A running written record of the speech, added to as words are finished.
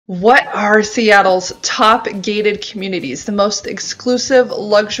What are Seattle's top gated communities, the most exclusive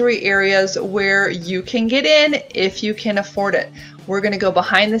luxury areas where you can get in if you can afford it? We're going to go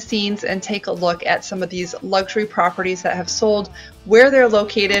behind the scenes and take a look at some of these luxury properties that have sold, where they're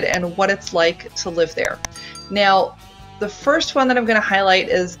located, and what it's like to live there. Now, the first one that I'm going to highlight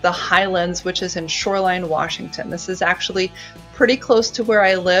is the Highlands, which is in Shoreline, Washington. This is actually pretty close to where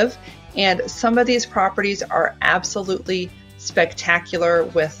I live, and some of these properties are absolutely spectacular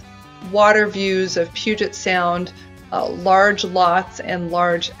with water views of Puget Sound, large lots, and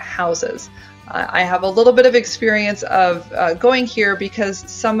large houses. I have a little bit of experience of going here because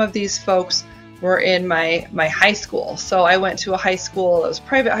some of these folks were in my high school. So I went to a high school, it was a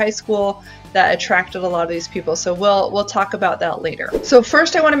private high school that attracted a lot of these people. So we'll talk about that later. So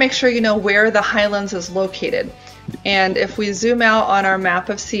first I want to make sure you know where the Highlands is located. And if we zoom out on our map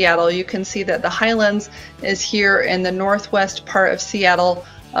of Seattle, you can see that the Highlands is here in the northwest part of Seattle.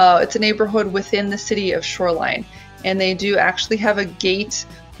 It's a neighborhood within the city of Shoreline. And they do actually have a gate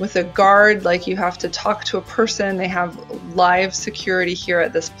with a guard, like you have to talk to a person. They have live security here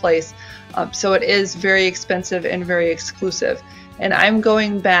at this place. So it is very expensive and very exclusive. And I'm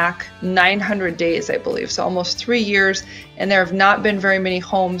going back 900 days, I believe, so almost 3 years, and there have not been very many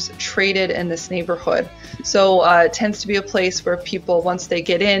homes traded in this neighborhood. So it tends to be a place where people, once they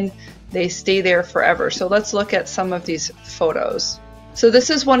get in, they stay there forever. So let's look at some of these photos. So this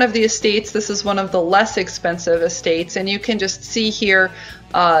is one of the estates. This is one of the less expensive estates, and you can just see here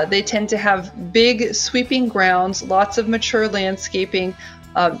they tend to have big sweeping grounds, lots of mature landscaping,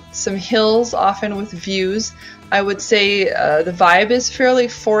 some hills often with views. I would say the vibe is fairly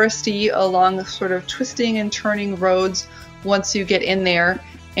foresty along sort of twisting and turning roads once you get in there,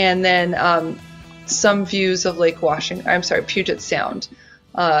 and then some views of Puget Sound.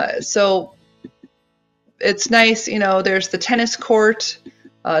 So it's nice, you know, there's the tennis court,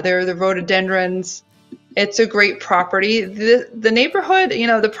 there are the rhododendrons. It's a great property. The neighborhood, you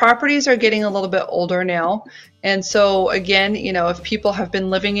know, the properties are getting a little bit older now. And so again, you know, if people have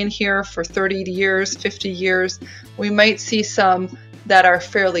been living in here for 30 years, 50 years, we might see some that are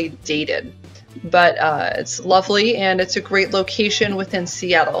fairly dated. But it's lovely, and it's a great location within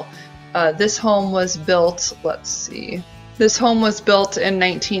Seattle. This home was built, let's see. This home was built in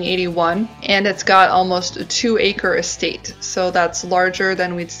 1981, and it's got almost a 2-acre estate. So that's larger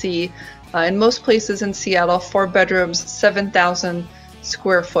than we'd see in most places in Seattle. 4 bedrooms, 7,000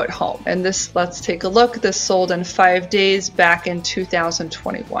 square foot home. And this, let's take a look. This sold in 5 days back in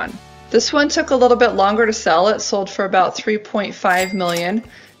 2021. This one took a little bit longer to sell. It sold for about $3.5 million.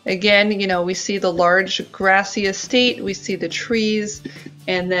 Again, you know, we see the large grassy estate, we see the trees,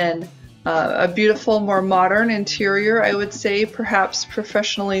 and then a beautiful, more modern interior, I would say, perhaps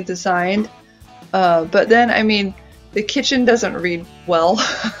professionally designed. But then, I mean, the kitchen doesn't read well.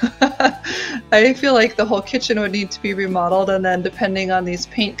 I feel like the whole kitchen would need to be remodeled, and then depending on these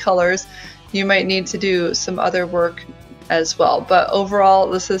paint colors, you might need to do some other work as well. But overall,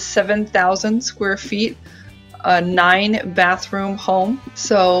 this is 7,000 square feet, a 9-bathroom home.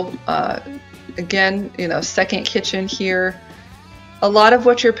 So again, you know, second kitchen here. A lot of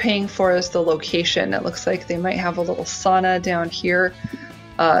what you're paying for is the location. It looks like they might have a little sauna down here.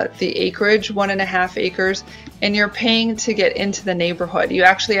 The acreage, 1.5 acres, and you're paying to get into the neighborhood. You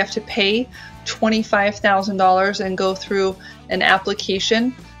actually have to pay $25,000 and go through an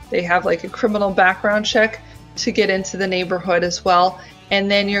application. They have like a criminal background check to get into the neighborhood as well. And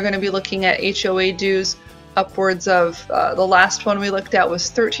then you're going to be looking at HOA dues upwards of, the last one we looked at was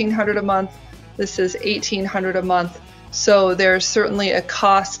 $1,300 a month. This is $1,800 a month. So there's certainly a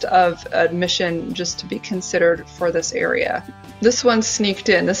cost of admission just to be considered for this area. This one sneaked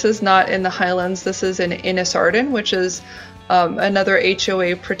in. This is not in the Highlands. This is in Innis Arden, which is another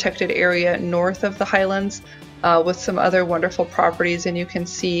HOA protected area north of the Highlands with some other wonderful properties. And you can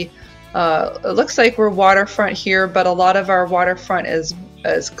see it looks like we're waterfront here, but a lot of our waterfront is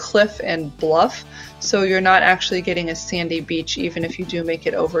cliff and bluff. So you're not actually getting a sandy beach even if you do make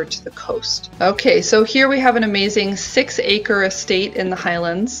it over to the coast. Okay, so here we have an amazing 6-acre estate in the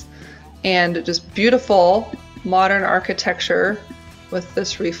Highlands, and just beautiful modern architecture with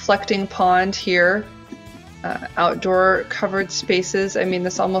this reflecting pond here, outdoor covered spaces. I mean,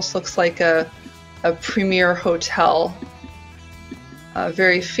 this almost looks like a premier hotel.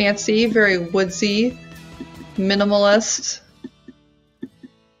 Very fancy, very woodsy, minimalist,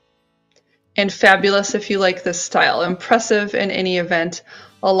 and fabulous if you like this style. Impressive in any event.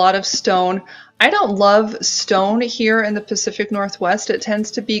 A lot of stone. I don't love stone here in the Pacific Northwest. It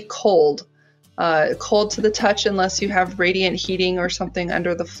tends to be cold. Cold to the touch unless you have radiant heating or something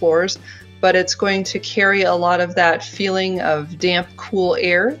under the floors. but it's going to carry a lot of that feeling of damp, cool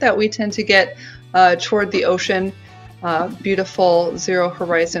air that we tend to get toward the ocean. Beautiful zero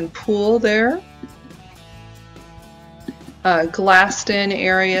horizon pool there. Glassed in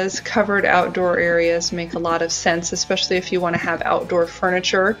areas, covered outdoor areas make a lot of sense, especially if you want to have outdoor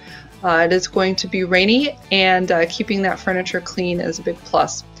furniture. It is going to be rainy, and keeping that furniture clean is a big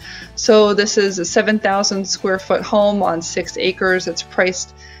plus. So this is a 7,000 square foot home on 6 acres. It's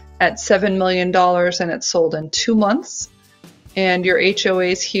priced at $7 million and it's sold in 2 months. And your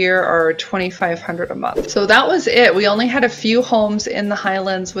HOAs here are $2,500 a month. So that was it. We only had a few homes in the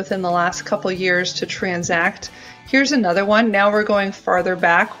Highlands within the last couple years to transact. Here's another one. Now we're going farther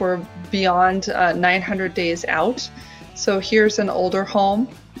back. We're beyond 900 days out. So here's an older home.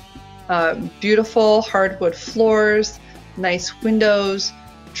 Beautiful hardwood floors, nice windows,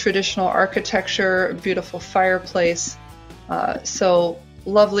 traditional architecture, beautiful fireplace. So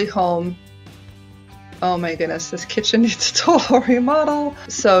lovely home. Oh my goodness, this kitchen needs a total remodel.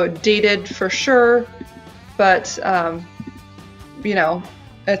 So dated for sure, but you know,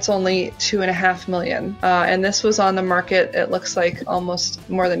 it's only $2.5 million. And this was on the market, it looks like almost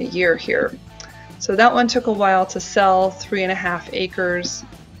more than a year here. So that one took a while to sell, 3.5 acres,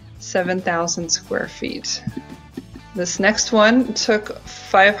 7,000 square feet. This next one took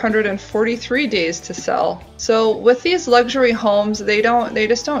 543 days to sell. So with these luxury homes, they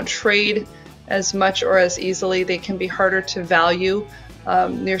just don't trade as much or as easily. They can be harder to value.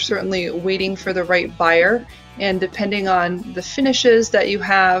 You're certainly waiting for the right buyer, and depending on the finishes that you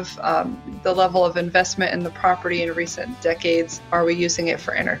have, the level of investment in the property in recent decades, are we using it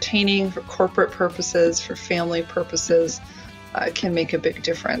for entertaining, for corporate purposes, for family purposes, can make a big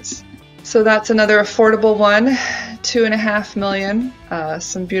difference. So that's another affordable one, $2.5 million.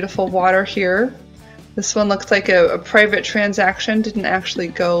 Some beautiful water here. This one looks like a private transaction, didn't actually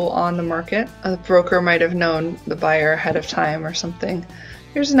go on the market. A broker might have known the buyer ahead of time or something.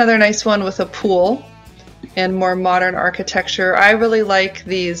 Here's another nice one with a pool and more modern architecture. I really like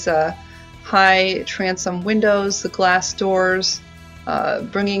these high transom windows, the glass doors.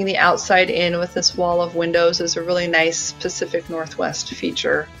 Bringing the outside in with this wall of windows is a really nice Pacific Northwest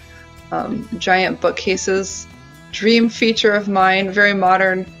feature. Giant bookcases, dream feature of mine, very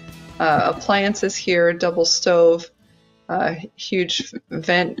modern. Appliances here, double stove, huge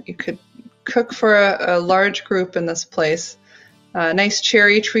vent. You could cook for a large group in this place. Nice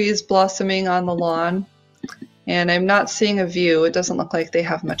cherry trees blossoming on the lawn. And I'm not seeing a view. It doesn't look like they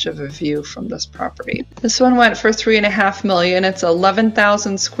have much of a view from this property. This one went for $3.5 million. It's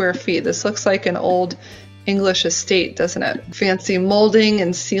 11,000 square feet. This looks like an old English estate, doesn't it? Fancy molding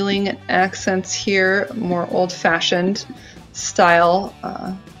and ceiling accents here, more old-fashioned style.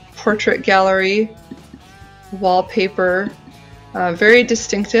 Portrait gallery, wallpaper, very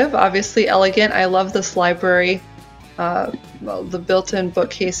distinctive, obviously elegant. I love this library. Well, the built-in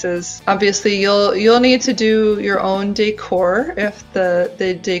bookcases. Obviously, you'll need to do your own decor if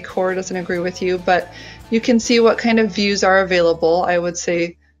the decor doesn't agree with you, but you can see what kind of views are available. I would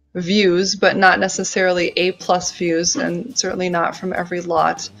say views, but not necessarily A+ views, and certainly not from every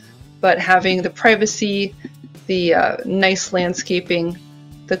lot. But having the privacy, the nice landscaping,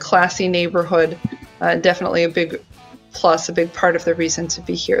 the classy neighborhood, definitely a big plus, a big part of the reason to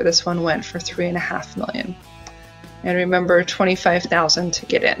be here. This one went for $3.5 million. And remember, $25,000 to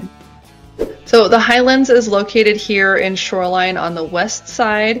get in. So the Highlands is located here in Shoreline on the west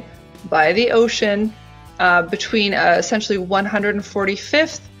side by the ocean, between essentially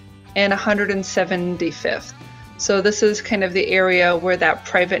 145th and 175th. So this is kind of the area where that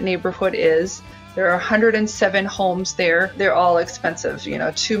private neighborhood is. There are 107 homes there. They're all expensive. You know,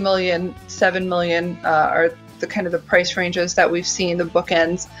 $2 million, $7 million are the kind of the price ranges that we've seen, the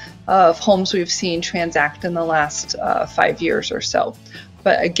bookends of homes we've seen transact in the last 5 years or so.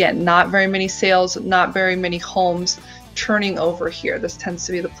 But again, not very many sales, not very many homes turning over here. This tends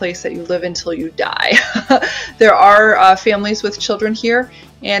to be the place that you live until you die. There are families with children here,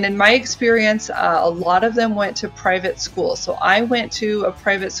 and in my experience, a lot of them went to private school. So I went to a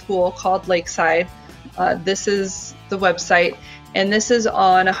private school called Lakeside. This is the website, and this is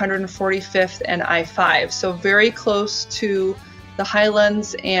on 145th and I-5. So very close to the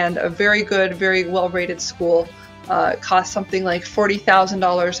Highlands, and a very good, very well-rated school. It costs something like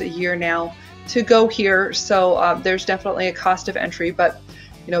 $40,000 a year now to go here, so there's definitely a cost of entry. But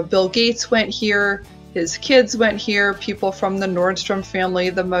you know, Bill Gates went here, his kids went here, people from the Nordstrom family,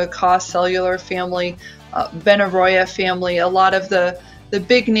 the Macaw Cellular family, Benaroya family, a lot of the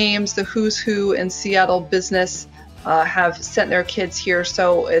big names, the who's who in Seattle business have sent their kids here,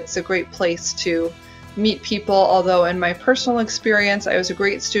 so it's a great place to meet people. Although in my personal experience, I was a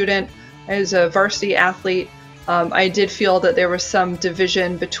great student, I was a varsity athlete. I did feel that there was some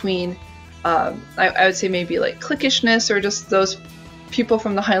division between, I would say maybe like cliquishness, or just those people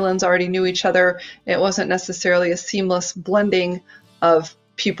from the Highlands already knew each other. It wasn't necessarily a seamless blending of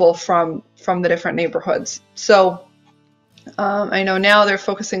people from the different neighborhoods. So I know now they're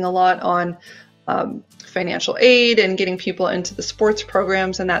focusing a lot on financial aid and getting people into the sports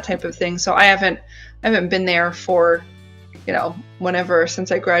programs and that type of thing. So I haven't been there for, you know, whenever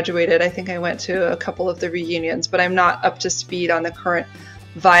since I graduated. I think I went to a couple of the reunions, but I'm not up to speed on the current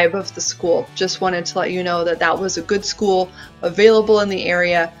vibe of the school. Just wanted to let you know that that was a good school available in the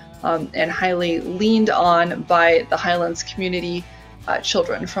area, and highly leaned on by the Highlands community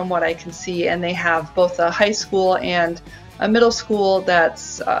children from what I can see. And they have both a high school and a middle school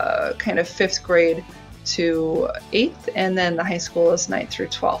that's kind of 5th grade to 8th, and then the high school is 9th through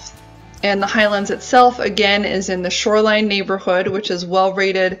 12th. And the Highlands itself, again, is in the Shoreline neighborhood, which is well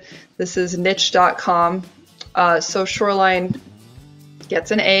rated. This is niche.com. So Shoreline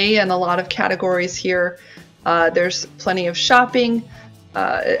gets an A in a lot of categories here. There's plenty of shopping.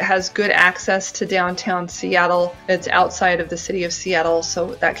 It has good access to downtown Seattle. It's outside of the city of Seattle,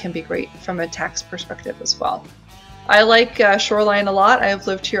 so that can be great from a tax perspective as well. I like Shoreline a lot. I've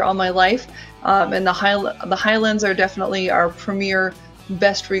lived here all my life, and the Highlands are definitely our premier,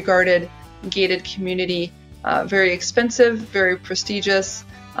 best regarded gated community. Very expensive, very prestigious,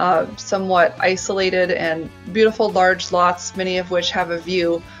 somewhat isolated, and beautiful large lots, many of which have a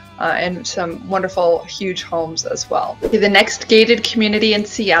view, and some wonderful huge homes as well. Okay, the next gated community in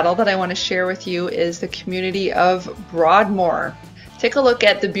Seattle that I want to share with you is the community of Broadmoor. Take a look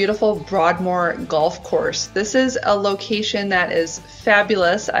at the beautiful Broadmoor golf course. This is a location that is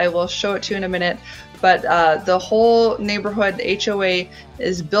fabulous. I will show it to you in a minute, but the whole neighborhood HOA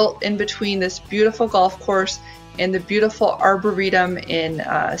is built in between this beautiful golf course and the beautiful arboretum in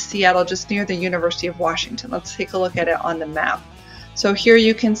Seattle, just near the University of Washington. Let's take a look at it on the map. So here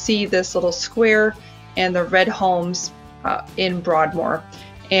you can see this little square and the red homes in Broadmoor.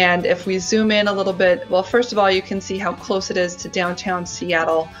 And if we zoom in a little bit, well, first of all, you can see how close it is to downtown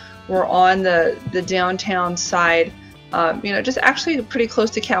Seattle. We're on the downtown side, you know, just actually pretty close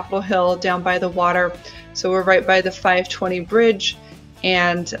to Capitol Hill, down by the water. So we're right by the 520 bridge,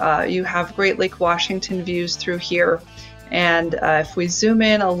 and you have Great Lake Washington views through here. And if we zoom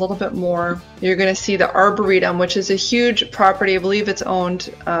in a little bit more, you're going to see the Arboretum, which is a huge property. I believe it's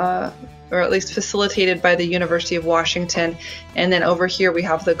owned, or at least facilitated, by the University of Washington. And then over here we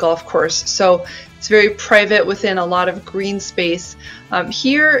have the golf course. So it's very private within a lot of green space.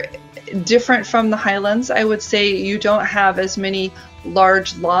 Here, different from the Highlands, I would say you don't have as many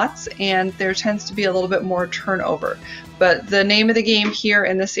large lots, and there tends to be a little bit more turnover. But the name of the game here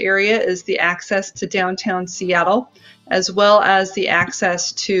in this area is the access to downtown Seattle, as well as the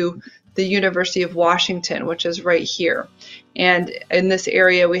access to the University of Washington, which is right here. And in this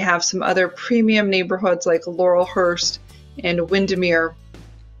area we have some other premium neighborhoods like Laurelhurst and Windermere,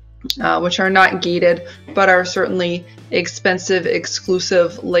 which are not gated, but are certainly expensive,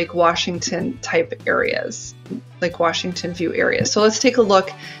 exclusive Lake Washington type areas, Lake Washington view areas. So let's take a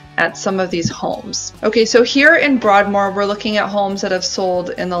look at some of these homes. Okay, so here in Broadmoor, we're looking at homes that have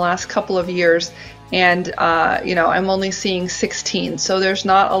sold in the last couple of years, and you know, I'm only seeing 16, so there's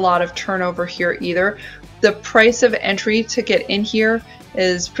not a lot of turnover here either. The price of entry to get in here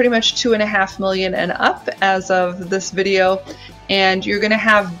is pretty much $2.5 million and up as of this video, and you're going to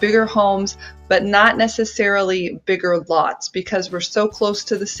have bigger homes, but not necessarily bigger lots, because we're so close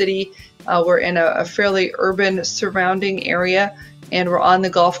to the city. We're in a fairly urban surrounding area, and we're on the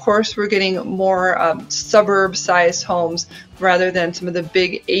golf course. We're getting more suburb-sized homes rather than some of the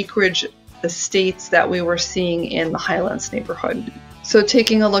big acreage estates that we were seeing in the Highlands neighborhood. So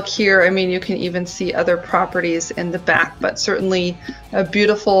taking a look here, I mean, you can even see other properties in the back, but certainly a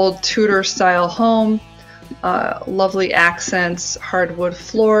beautiful Tudor style home, lovely accents, hardwood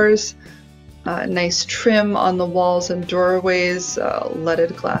floors, nice trim on the walls and doorways,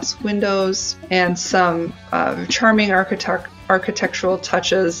 leaded glass windows, and some charming architectural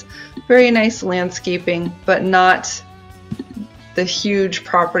touches. Very nice landscaping, but not the huge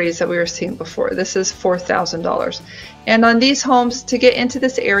properties that we were seeing before. This is $4,000. And on these homes, to get into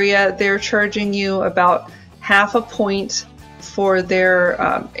this area, they're charging you about half a point for their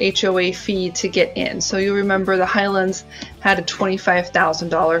HOA fee to get in. So you remember the Highlands had a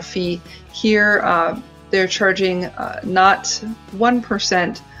 $25,000 fee. Here they're charging not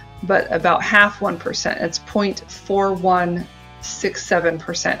 1%, but about half 1%. It's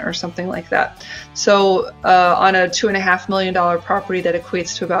 0.4167% or something like that. So on a $2.5 million property, that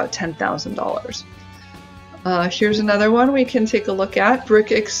equates to about $10,000. Here's another one we can take a look at.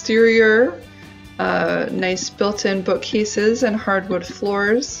 Brick exterior, nice built-in bookcases and hardwood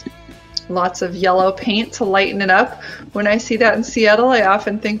floors. Lots of yellow paint to lighten it up. When I see that in Seattle, I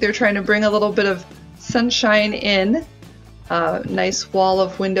often think they're trying to bring a little bit of sunshine in. Nice wall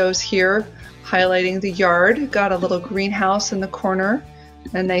of windows here, highlighting the yard. Got a little greenhouse in the corner,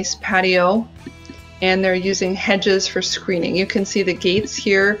 a nice patio, and they're using hedges for screening. You can see the gates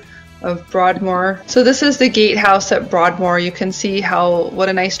here of Broadmoor. So this is the gatehouse at Broadmoor. You can see what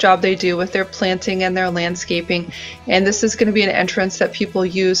a nice job they do with their planting and their landscaping. And this is going to be an entrance that people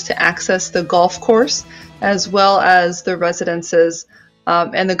use to access the golf course as well as the residences.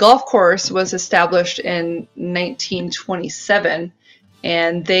 And the golf course was established in 1927,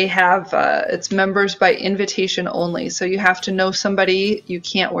 and they have it's members by invitation only. So you have to know somebody. You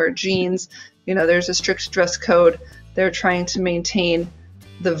can't wear jeans. You know, there's a strict dress code. They're trying to maintain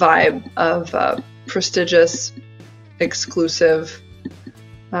the vibe of prestigious, exclusive.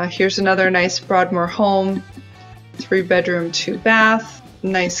 Here's another nice Broadmoor home, 3-bedroom, 2-bath,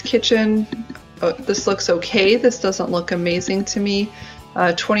 nice kitchen. Oh, this looks okay. This doesn't look amazing to me.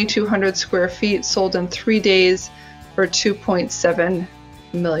 2,200 square feet, sold in 3 days for $2.7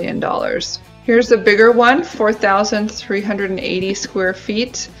 million. Here's a bigger one, 4,380 square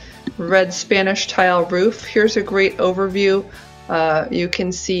feet, red Spanish tile roof. Here's a great overview. You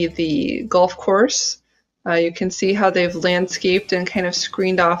can see the golf course. You can see how they've landscaped and kind of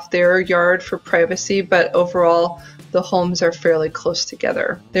screened off their yard for privacy, but overall the homes are fairly close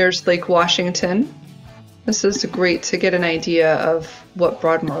together. There's Lake Washington. This is great to get an idea of what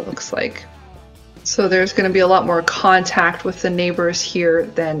Broadmoor looks like. So there's going to be a lot more contact with the neighbors here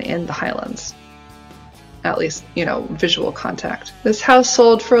than in the Highlands. At least, you know, visual contact. This house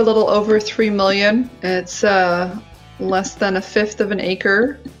sold for a little over $3 million. It's less than 1/5 of an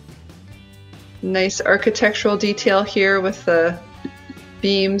acre. Nice architectural detail here with the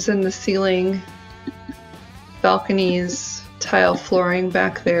beams in the ceiling, balconies, tile flooring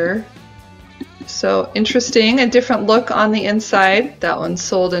back there. So interesting, a different look on the inside. That one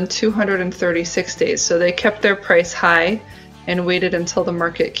sold in 236 days. So they kept their price high and waited until the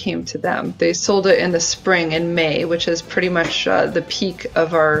market came to them. They sold it in the spring, in May, which is pretty much the peak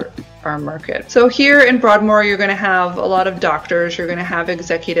of our market. So here in Broadmoor, you're going to have a lot of doctors, you're going to have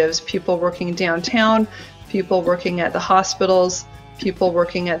executives, people working downtown, people working at the hospitals, people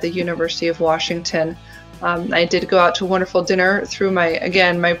working at the University of Washington. I did go out to a wonderful dinner through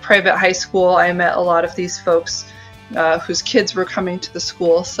my private high school. I met a lot of these folks whose kids were coming to the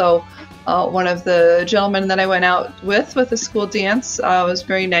school. So one of the gentlemen that I went out with the school dance was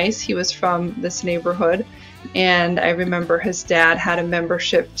very nice. He was from this neighborhood, and I remember his dad had a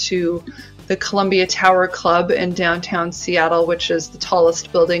membership to the Columbia Tower Club in downtown Seattle, which is the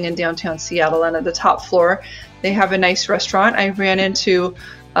tallest building in downtown Seattle, and at the top floor they have a nice restaurant. I ran into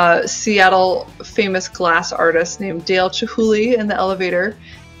Seattle famous glass artist named Dale Chihuly in the elevator,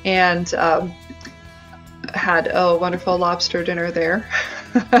 and had a wonderful lobster dinner there.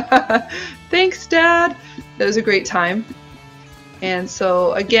 Thanks, Dad. It was a great time. And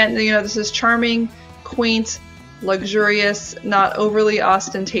so again, you know, this is charming, quaint, luxurious, not overly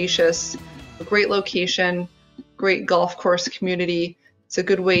ostentatious, a great location, great golf course community. It's a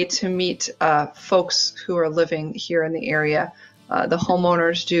good way to meet folks who are living here in the area. The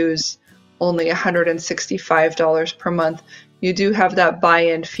homeowner's dues only $165 per month. You do have that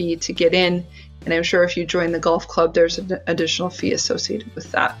buy-in fee to get in, and I'm sure if you join the golf club, there's an additional fee associated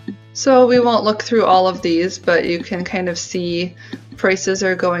with that. So we won't look through all of these, but you can kind of see prices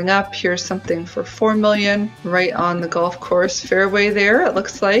are going up. Here's something for $4 million right on the golf course fairway there, it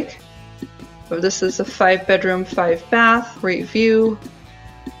looks like. So this is a 5-bedroom, 5-bath, great view,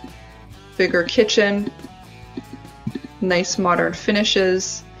 bigger kitchen, nice modern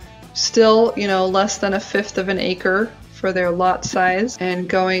finishes. Still, you know, less than 1/5 of an acre for their lot size. And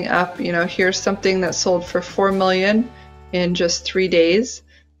going up, you know, here's something that sold for $4 million in just 3 days.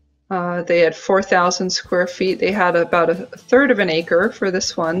 They had 4,000 square feet. They had about 1/3 of an acre for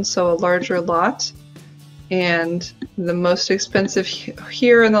this one, so a larger lot. And the most expensive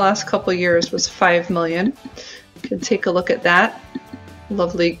here in the last couple years was $5 million. You can take a look at that.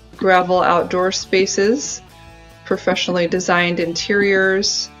 Lovely gravel outdoor spaces, professionally designed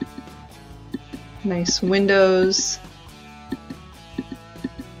interiors, nice windows.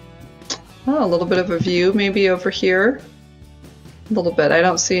 Oh, a little bit of a view maybe over here. A little bit. I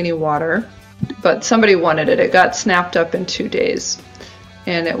don't see any water, but somebody wanted it. It got snapped up in 2 days,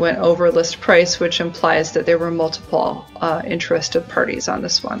 and it went over list price, which implies that there were multiple interested parties on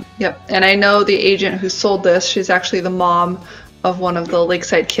this one. Yep, and I know the agent who sold this. She's actually the mom of one of the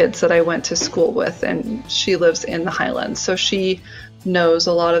Lakeside kids that I went to school with, and she lives in the Highlands, so she knows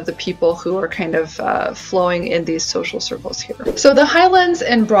a lot of the people who are kind of flowing in these social circles here. So the Highlands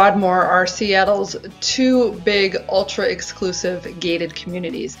and Broadmoor are Seattle's two big ultra exclusive gated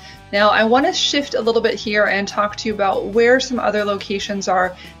communities. Now I want to shift a little bit here and talk to you about where some other locations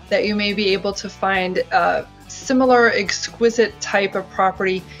are that you may be able to find a similar exquisite type of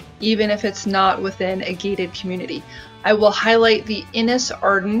property, even if it's not within a gated community. I will highlight the Innis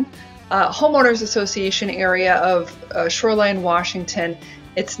Arden Homeowners Association area of Shoreline, Washington.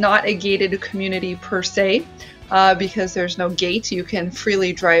 It's not a gated community per se because there's no gate. You can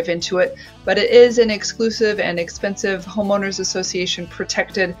freely drive into it, but it is an exclusive and expensive Homeowners Association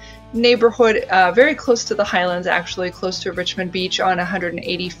protected neighborhood very close to the Highlands, actually close to Richmond Beach on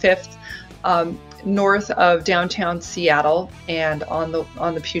 185th, north of downtown Seattle and on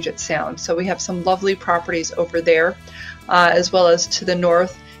the Puget Sound. So we have some lovely properties over there, as well as to the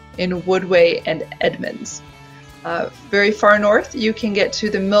north in Woodway and Edmonds. Very far north, you can get to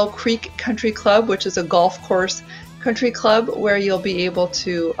the Mill Creek Country Club, which is a golf course country club where you'll be able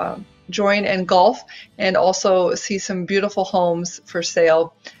to join and golf and also see some beautiful homes for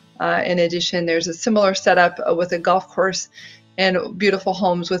sale. In addition, there's a similar setup with a golf course and beautiful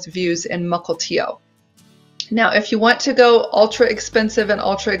homes with views in Mukilteo. Now, if you want to go ultra expensive and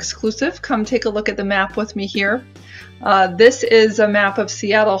ultra exclusive, come take a look at the map with me here. This is a map of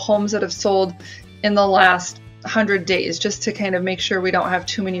Seattle homes that have sold in the last 100 days, just to kind of make sure we don't have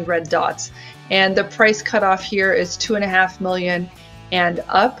too many red dots. And the price cutoff here is $2.5 million and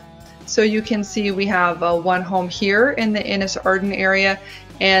up. So you can see we have one home here in the Innis Arden area,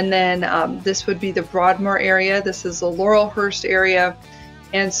 and then this would be the Broadmoor area. This is the Laurelhurst area.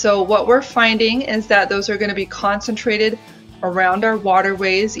 And so what we're finding is that those are going to be concentrated around our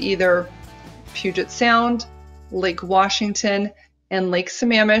waterways, either Puget Sound, Lake Washington, and Lake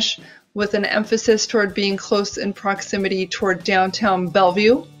Sammamish, with an emphasis toward being close in proximity toward downtown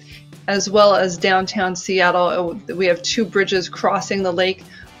Bellevue, as well as downtown Seattle. We have two bridges crossing the lake,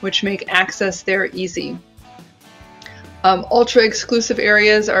 which make access there easy. Ultra exclusive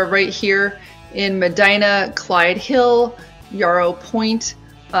areas are right here in Medina, Clyde Hill, Yarrow Point.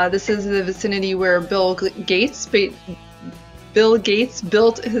 This is the vicinity where Bill Gates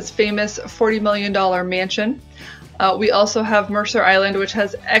built his famous $40 million mansion. We also have Mercer Island, which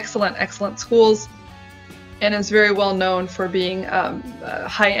has excellent schools and is very well known for being a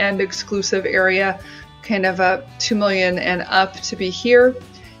high-end exclusive area, kind of a $2 million and up to be here.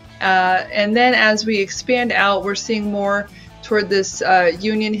 And then as we expand out, we're seeing more toward this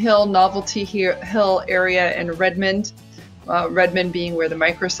Union Hill, Novelty Hill area in Redmond. Redmond being where the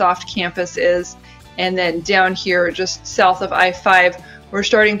Microsoft campus is. And then down here, just south of I-5, we're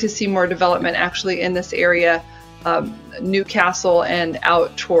starting to see more development actually in this area, Newcastle and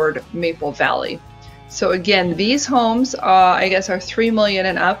out toward Maple Valley. So again, these homes, I guess, are $3 million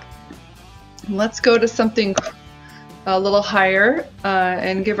and up. Let's go to something a little higher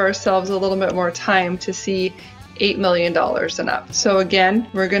and give ourselves a little bit more time to see $8 million and up. So again,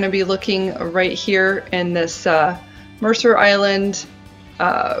 we're going to be looking right here in this Mercer Island,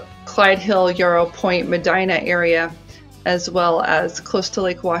 Clyde Hill, Yarrow Point, Medina area, as well as close to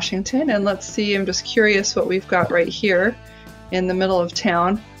Lake Washington. And let's see, I'm just curious what we've got right here in the middle of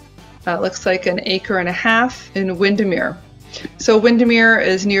town. Looks like an acre and a half in Windermere. So Windermere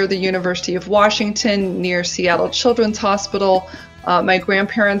is near the University of Washington, near Seattle Children's Hospital. My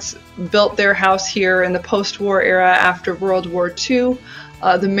grandparents built their house here in the post-war era after World War II.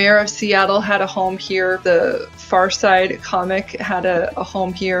 The mayor of Seattle had a home here. The Far Side comic had a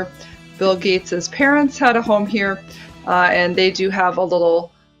home here. Bill Gates' parents had a home here. And they do have a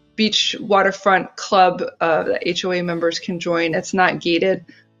little beach waterfront club that HOA members can join. It's not gated,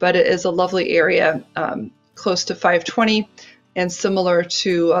 but it is a lovely area close to 520 and similar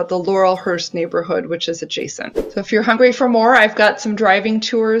to the Laurelhurst neighborhood, which is adjacent. So if you're hungry for more, I've got some driving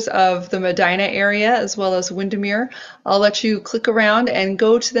tours of the Medina area as well as Windermere. I'll let you click around and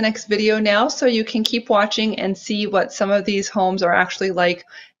go to the next video now so you can keep watching and see what some of these homes are actually like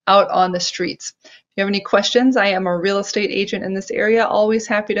out on the streets. If you have any questions, I am a real estate agent in this area, always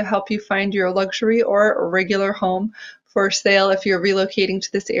happy to help you find your luxury or regular home for sale if you're relocating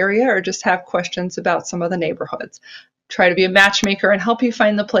to this area or just have questions about some of the neighborhoods. Try to be a matchmaker and help you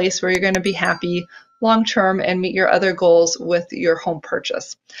find the place where you're going to be happy long-term and meet your other goals with your home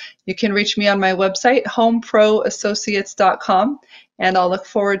purchase. You can reach me on my website, homeproassociates.com, and I'll look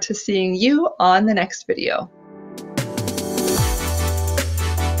forward to seeing you on the next video.